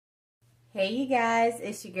Hey you guys,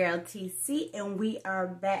 it's your girl TC and we are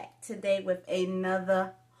back today with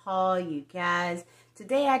another haul, you guys.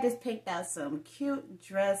 Today I just picked out some cute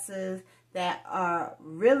dresses that are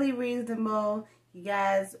really reasonable. You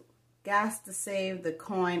guys got to save the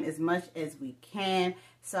coin as much as we can.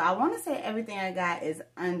 So I want to say everything I got is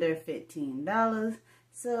under $15.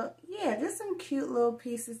 So yeah, just some cute little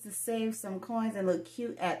pieces to save some coins and look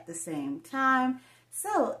cute at the same time.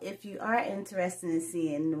 So if you are interested in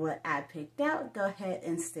seeing what I picked out, go ahead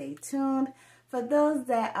and stay tuned. For those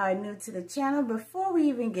that are new to the channel, before we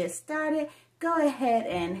even get started, go ahead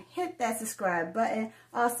and hit that subscribe button.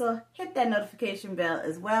 Also, hit that notification bell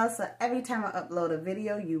as well, so every time I upload a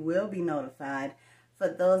video, you will be notified. For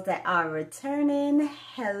those that are returning,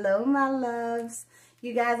 hello my loves.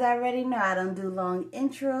 You guys already know I don't do long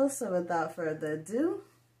intros, so without further ado,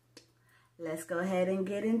 let's go ahead and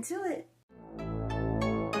get into it.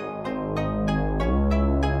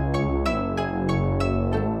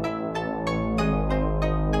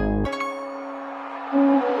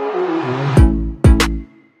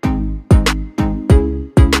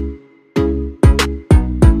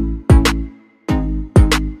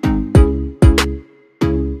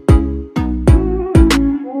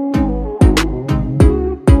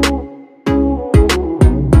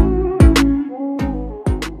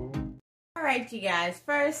 Alright you guys,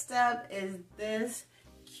 first up is this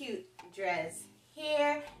cute dress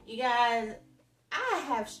here. You guys, I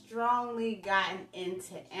have strongly gotten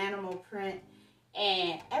into animal print,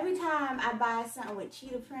 and every time I buy something with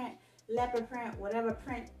cheetah print, leopard print, whatever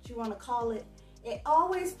print you want to call it, it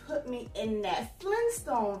always put me in that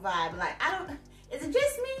Flintstone vibe. Like, is it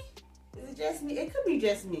just me? Is it just me? It could be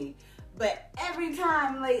just me. But every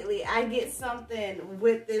time lately I get something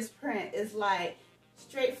with this print, it's like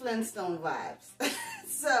straight Flintstone vibes.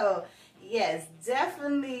 So yes,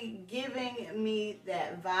 definitely giving me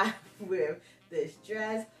that vibe with this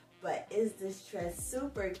dress. But is this dress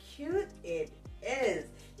super cute? It is.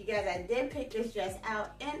 You guys, I did pick this dress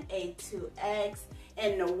out in a 2X,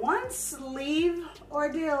 and the one sleeve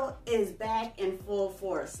ordeal is back in full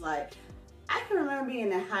force. Like, I can remember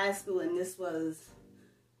being in high school and this was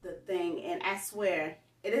the thing, and I swear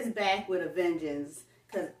it is back with a vengeance.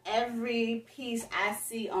 Because every piece I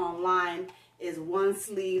see online is one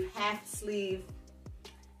sleeve, half sleeve.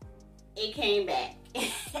 It came back.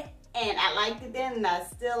 And I liked it then and I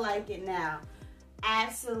still like it now.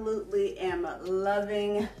 Absolutely am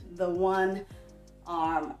loving the one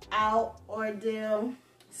arm out ordeal.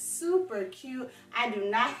 Super cute. I do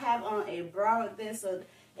not have on a bra with this, so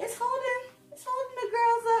it's holding the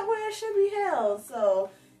girls up where it should be held. So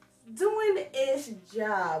doing its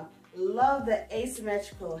job. Love the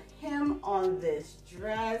asymmetrical hem on this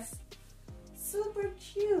dress. Super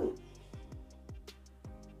cute.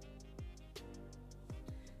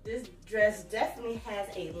 This dress definitely has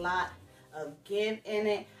a lot of give in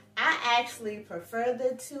it. I actually prefer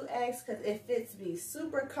the 2X because it fits me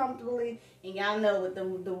super comfortably. And y'all know with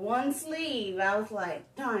the one sleeve, I was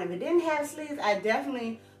like, darn, if it didn't have sleeves, I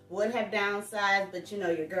definitely would have downsized, but you know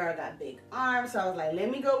your girl got big arms, so I was like,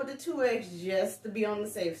 let me go with the 2X just to be on the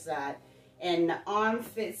safe side. And the arm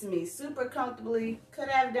fits me super comfortably. Could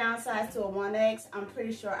have downsized to a 1X. I'm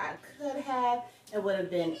pretty sure I could have. It would have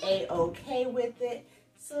been a-okay with it.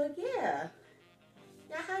 So yeah.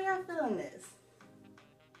 How y'all feeling this?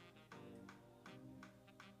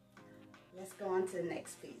 Let's go on to the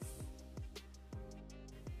next piece.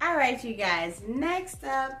 Alright you guys, next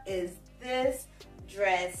up is this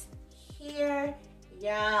dress here.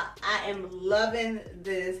 Y'all, I am loving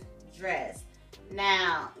this dress.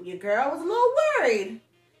 Now, your girl was a little worried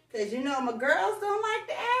because you know my girls don't like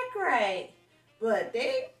to act right, but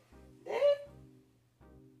they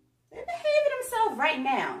behaving themselves right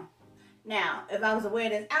now. Now, if I was to wear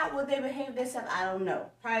this out, would they behave themselves? I don't know.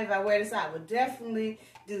 Probably if I wear this out, I would definitely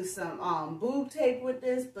do some boob tape with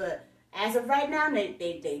this, but as of right now,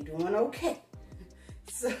 they doing okay.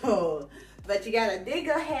 So, but you gotta did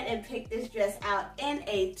go ahead and pick this dress out in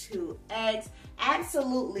a 2X.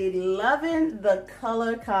 Absolutely loving the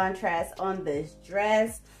color contrast on this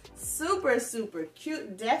dress. Super, super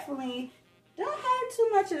cute. Definitely don't have too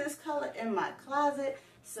much of this color in my closet,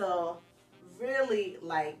 so really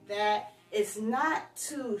like that. It's not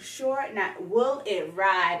too short. Now, will it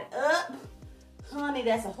ride up? Honey,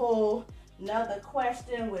 that's a whole nother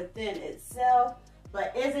question within itself.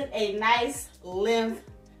 But is it a nice length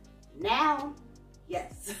now?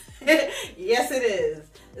 Yes. Yes, it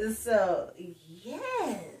is. So,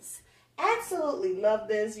 yes. Absolutely love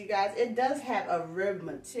this, you guys. It does have a rib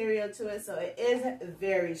material to it, so it is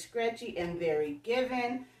very stretchy and very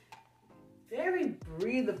giving. Very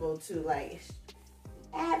breathable too. Like,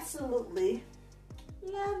 absolutely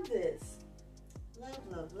love this.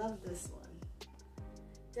 Love this one.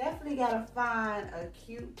 Definitely gotta find a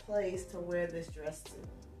cute place to wear this dress to.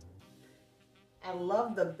 I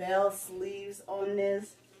love the bell sleeves on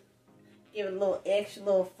this. Give it a little extra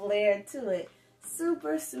little flair to it.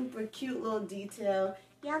 Super, super cute little detail.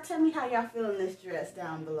 Y'all tell me how y'all feeling this dress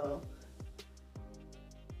down below.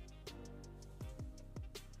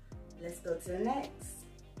 Let's go to the next.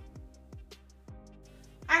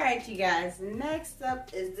 Alright, you guys, next up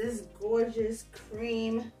is this gorgeous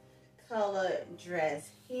cream color dress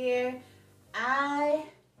here. I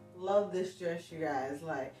love this dress, you guys.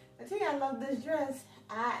 Like, I tell you I love this dress.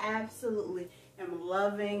 I absolutely am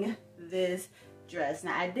loving this dress.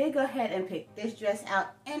 Now, I did go ahead and pick this dress out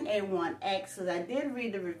in a 1X because I did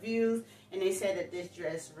read the reviews and they said that this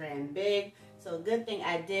dress ran big. So good thing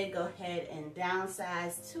I did go ahead and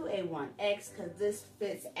downsize to a 1X because this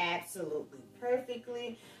fits absolutely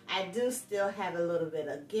perfectly. I do still have a little bit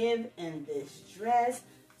of give in this dress.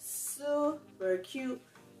 Super cute,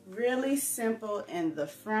 really simple in the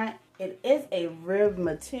front. It is a rib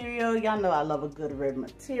material. Y'all know I love a good rib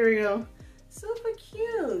material. Super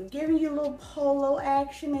cute, giving you a little polo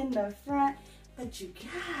action in the front. But you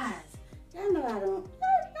guys, y'all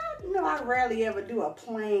know I rarely ever do a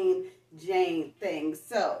plain Jane thing.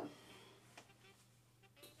 So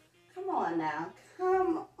come on now,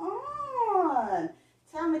 come on.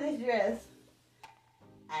 Tell me this dress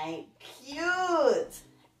ain't cute.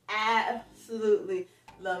 Absolutely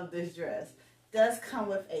love this dress. Does come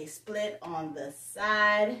with a split on the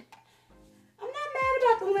side. I'm not mad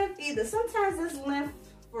about the length either. Sometimes this length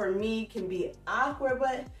for me can be awkward,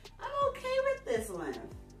 but I'm okay with this length.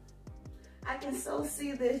 I can so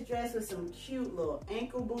see this dress with some cute little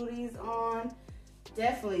ankle booties on.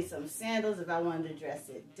 Definitely some sandals if I wanted to dress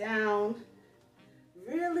it down.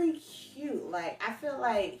 Really cute. Like, I feel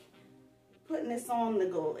like putting this on to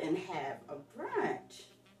go and have a brunch.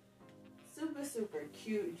 Super, super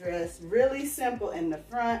cute dress. Really simple in the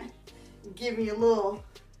front. Giving you a little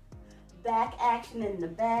back action in the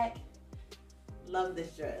back. Love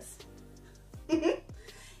this dress.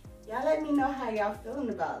 Y'all let me know how y'all feeling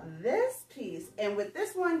about this piece. And with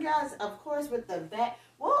this one, guys, of course, with the back,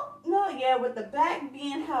 well, no, yeah, with the back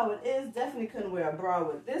being how it is, definitely couldn't wear a bra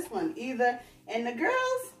with this one either. And the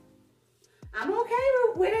girls, I'm okay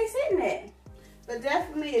with where they sitting at. But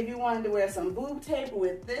definitely, if you wanted to wear some boob tape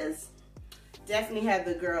with this, definitely have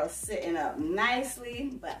the girls sitting up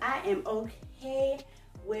nicely. But I am okay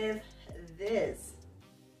with this.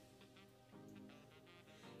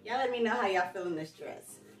 Y'all let me know how y'all feeling this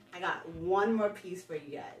dress. I got one more piece for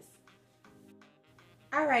you guys.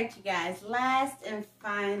 All right, you guys, last and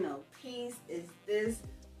final piece is this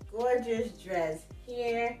gorgeous dress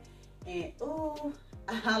here. And ooh,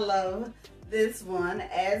 I love this one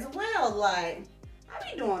as well. Like,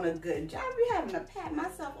 I be doing a good job. I be having to pat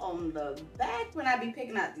myself on the back when I be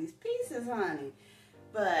picking out these pieces, honey.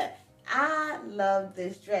 But I love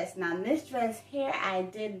this dress. Now, this dress here, I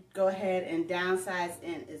did go ahead and downsize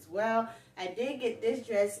in as well. I did get this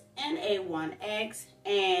dress in a 1X,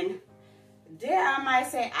 and dare I might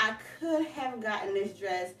say I could have gotten this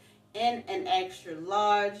dress in an extra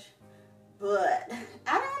large, but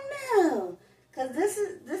I don't know, because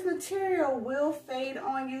this material will fade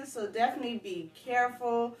on you, so definitely be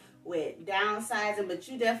careful with downsizing. But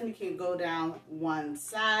you definitely can go down one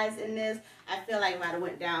size in this. I feel like if I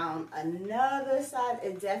went down another size,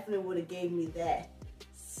 it definitely would have gave me that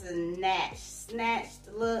snatched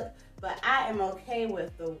look. But I am okay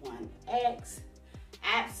with the 1X.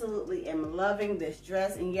 Absolutely am loving this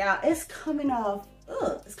dress. And y'all, it's coming off,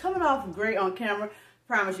 it's coming off great on camera.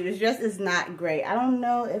 Promise you, this dress is not great. I don't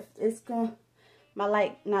know if it's gonna, my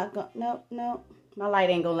light not gonna, no, my light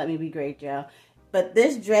ain't gonna let me be great, y'all. But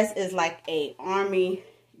this dress is like a army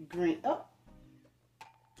green. Oh,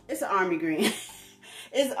 it's an army green.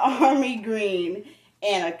 It's army green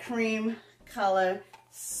and a cream color.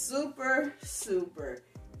 Super, super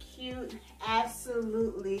cute.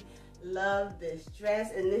 Absolutely love this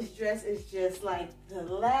dress. And this dress is just like the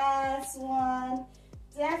last one.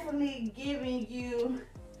 Definitely giving you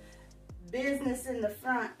business in the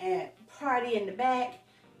front and party in the back.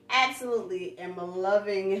 Absolutely am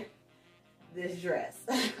loving this dress.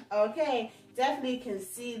 Okay, definitely can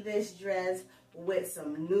see this dress with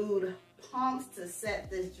some nude pumps to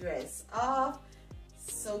set this dress off.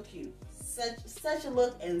 So cute. Such a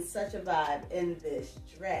look and such a vibe in this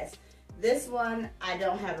dress. This one I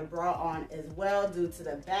don't have a bra on as well due to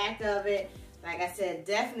the back of it. Like I said,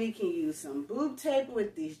 definitely can use some boob tape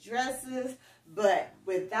with these dresses, but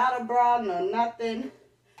without a bra, no nothing,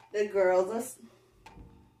 the girls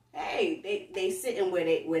hey, they sitting where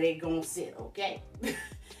they gonna sit, okay?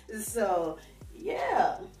 So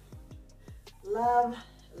yeah, love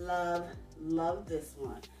this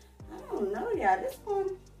one. I don't know, y'all. This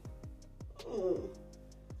one,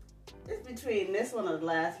 it's between this one or the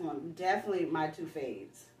last one. Definitely my two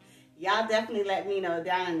faves. Y'all definitely let me know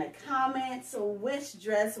down in the comments which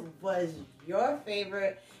dress was your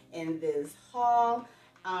favorite in this haul.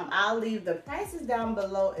 I'll leave the prices down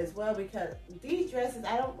below as well, because these dresses,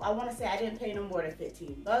 I want to say I didn't pay no more than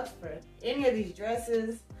 15 bucks for any of these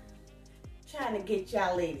dresses. Trying to get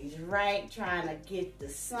y'all ladies right, trying to get the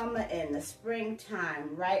summer and the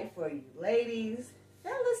springtime right for you ladies.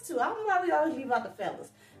 Fellas too, I don't know why we always leave out the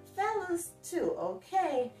fellas. Fellas too,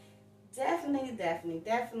 okay?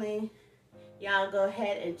 Definitely. Y'all go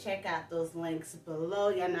ahead and check out those links below.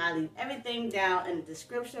 Y'all know I leave everything down in the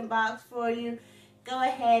description box for you. Go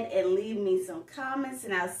ahead and leave me some comments,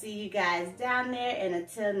 and I'll see you guys down there. And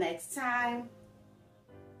until next time,